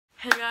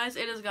Hey guys,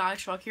 it is Guy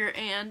Truck here,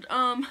 and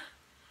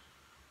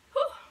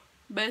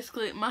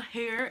basically my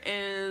hair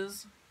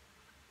is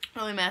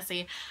really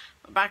messy.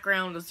 My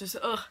background is just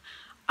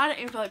I didn't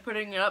even feel like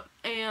putting it up,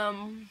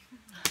 and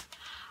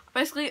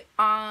basically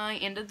I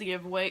ended the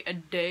giveaway a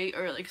day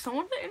early because I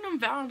wanted to end on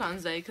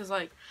Valentine's Day, because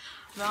like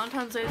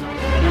Valentine's Day is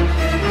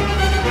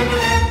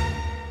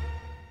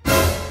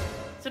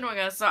so anyway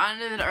guys, so I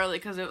ended it early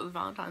because it was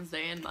Valentine's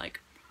Day, and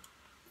like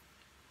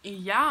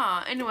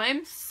yeah, anyway,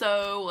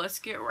 so let's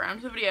get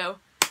around to the video.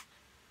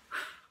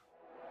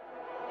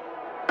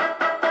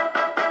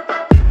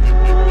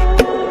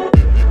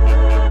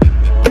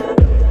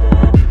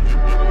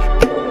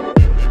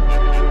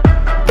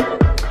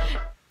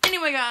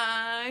 Anyway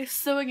guys,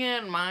 so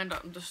again,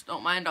 just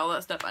don't mind all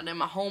that stuff. I did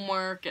my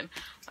homework and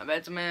my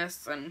bed's a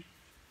mess, and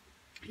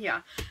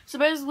yeah. So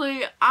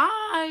basically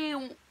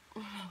I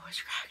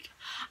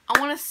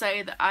want to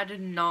say that I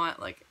did not,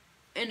 like,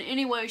 in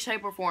any way,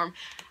 shape, or form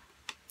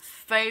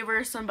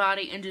favor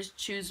somebody and just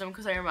choose them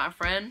because they were my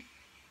friend.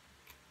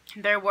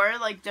 There were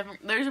like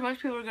there's a bunch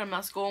of people who go to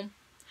my school.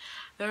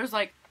 There was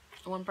like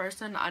one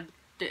person I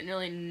didn't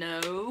really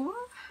know,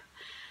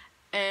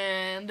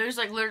 and there's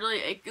like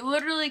it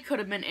literally could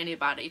have been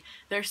anybody.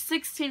 There's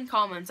 16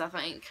 comments, I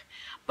think,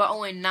 but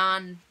only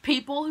 9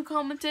 people who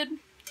commented.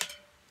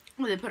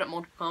 They put up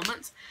multiple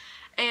comments,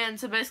 and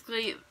so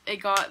basically it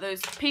got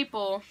those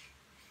people,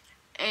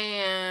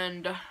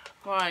 and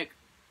like,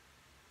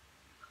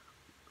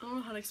 I don't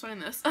know how to explain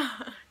this.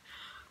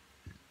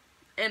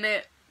 And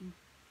it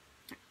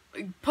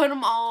put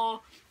them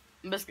all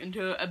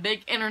into a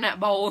big internet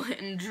bowl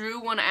and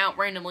drew one out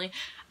randomly.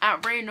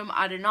 At random,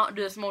 I did not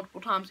do this multiple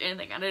times or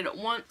anything. I did it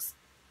once.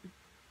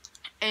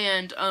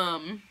 And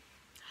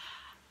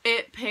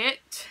it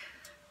picked,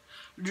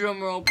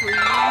 drumroll please,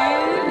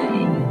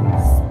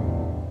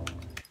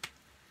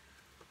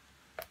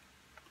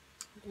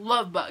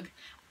 Lovebug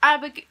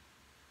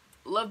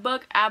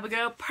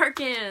Abigail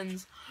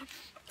Perkins.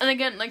 And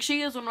again, like,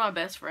 she is one of my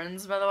best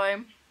friends, by the way.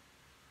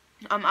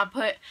 I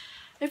put,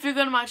 if you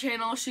go to my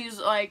channel, she's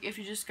like, if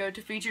you just go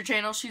to featured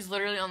channels, she's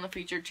literally on the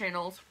featured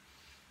channels,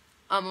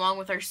 along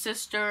with her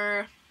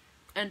sister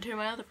and 2 of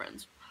my other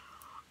friends.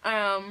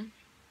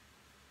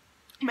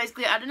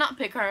 Basically, I did not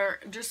pick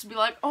her just to be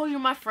like, oh, you're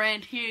my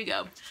friend, here you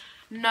go.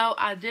 No,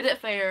 I did it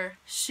fair.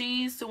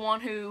 She's the one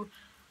who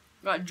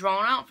got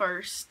drawn out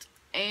first,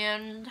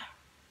 and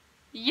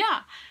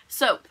yeah.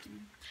 So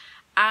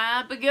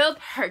Abigail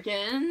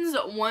Perkins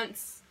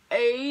wants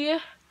a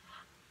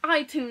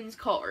iTunes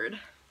card.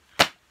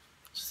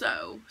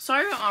 So,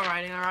 sorry about my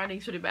writing. My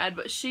writing's pretty bad,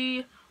 but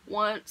she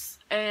wants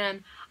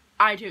an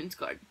iTunes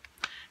card.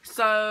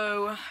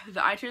 So,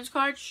 the iTunes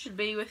card should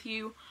be with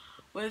you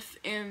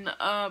within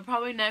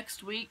probably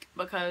next week,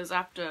 because I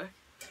have to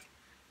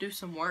do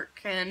some work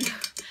and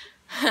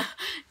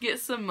get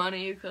some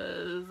money,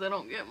 because I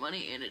don't get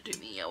money in it to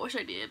me. I wish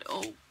I did.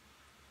 Oh.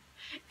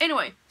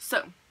 Anyway,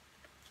 so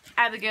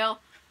Abby,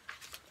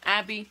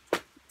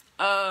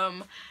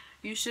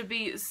 you should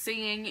be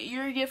seeing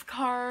your gift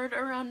card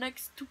around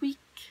next week.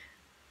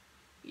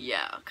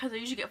 Yeah, because I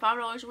usually get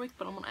 $5 a week,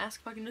 but I'm going to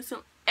ask if I can do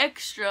some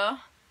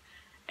extra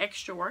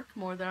work,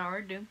 more than I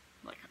already do.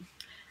 Like,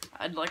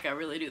 I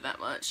really do that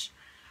much.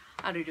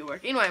 I do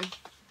work. Anyway,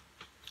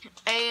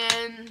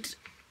 and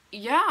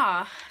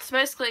yeah, so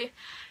basically,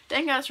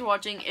 thank you guys for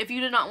watching. If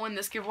you did not win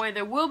this giveaway,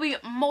 there will be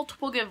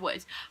multiple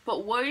giveaways,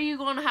 but what are you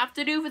going to have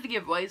to do for the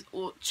giveaways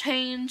will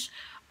change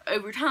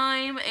over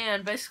time.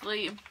 And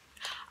basically,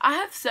 I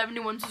have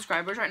 71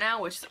 subscribers right now,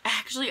 which is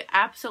actually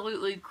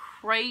absolutely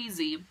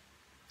crazy.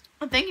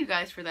 And thank you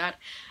guys for that.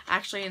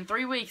 Actually, in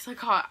 3 weeks,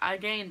 I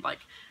gained like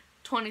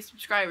 20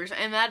 subscribers,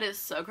 and that is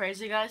so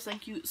crazy, guys.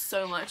 Thank you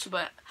so much.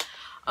 But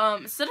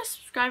instead of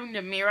subscribing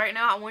to me right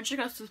now, I want you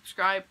guys to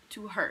subscribe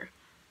to her,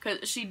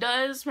 because she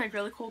does make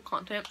really cool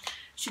content.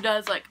 She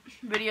does like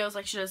videos,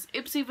 like she does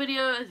Ipsy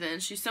videos,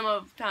 and she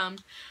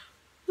sometimes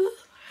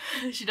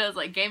she does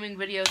like gaming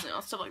videos and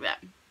all stuff like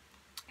that.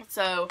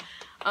 So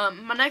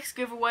my next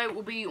giveaway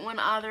will be when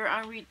either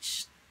I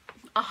reach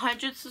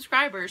 100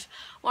 subscribers.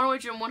 When I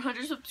reach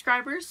 100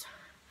 subscribers,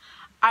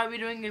 I'll be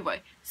doing a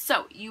giveaway.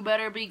 So you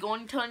better be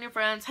going and telling your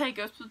friends, hey,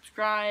 go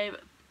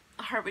subscribe.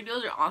 Her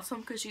videos are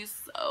awesome because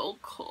she's so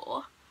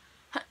cool.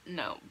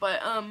 No,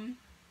 but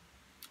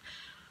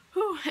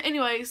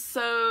anyway,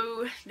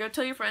 so go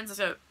tell your friends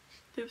to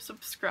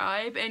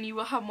subscribe, and you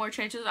will have more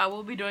chances. I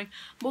will be doing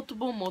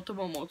multiple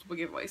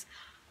giveaways.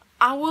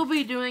 I will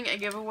be doing a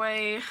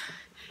giveaway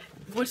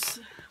what's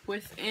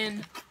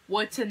in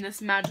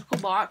this magical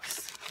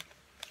box.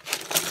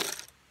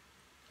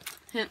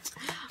 Hint.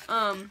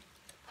 But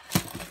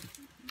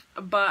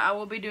I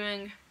will be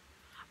doing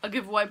a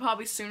giveaway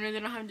probably sooner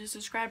than 100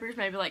 subscribers,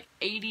 maybe like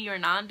 80 or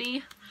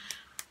 90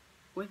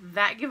 with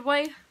that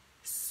giveaway.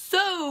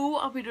 So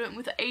I'll be doing it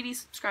with 80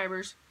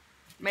 subscribers.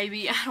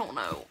 Maybe, I don't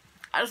know.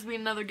 I'll just be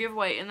another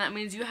giveaway, and that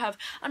means you have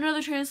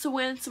another chance to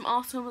win some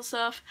awesome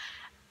stuff.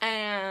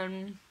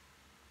 And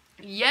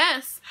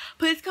yes,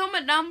 please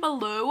comment down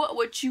below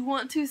what you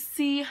want to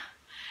see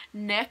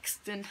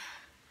next, and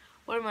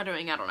what am I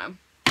doing? I don't know.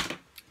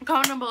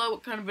 comment down below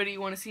what kind of video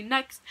you want to see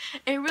next.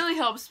 It really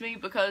helps me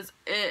because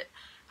it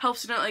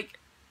helps to know, like,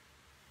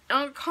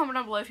 comment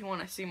down below if you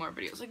want to see more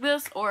videos like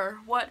this or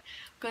what,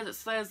 because it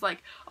says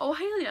like, oh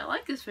Haley, I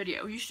like this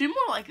video, you should do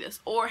more like this,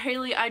 or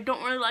Haley, I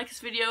don't really like this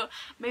video,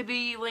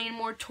 maybe lean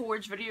more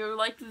towards video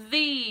like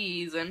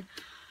these. And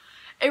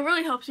it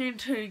really helps me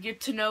to get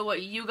to know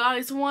what you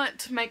guys want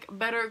to make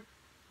better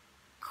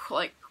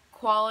like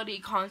quality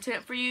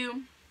content for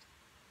you.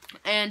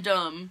 And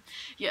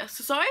yeah,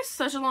 so sorry it's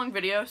such a long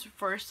video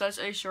for such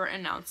a short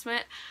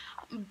announcement,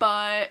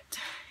 but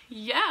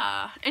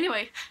yeah,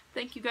 anyway,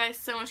 thank you guys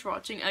so much for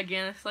watching.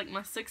 Again, it's like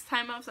my 6th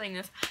time I'm saying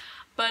this,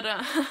 but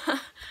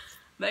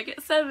back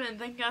at 7.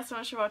 Thank you guys so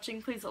much for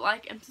watching. Please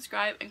like and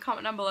subscribe and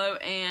comment down below,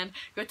 and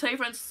go tell your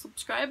friends to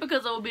subscribe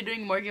because I will be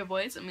doing more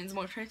giveaways. It means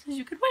more chances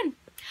you could win.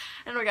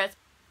 Anyway guys,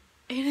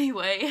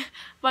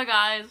 bye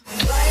guys.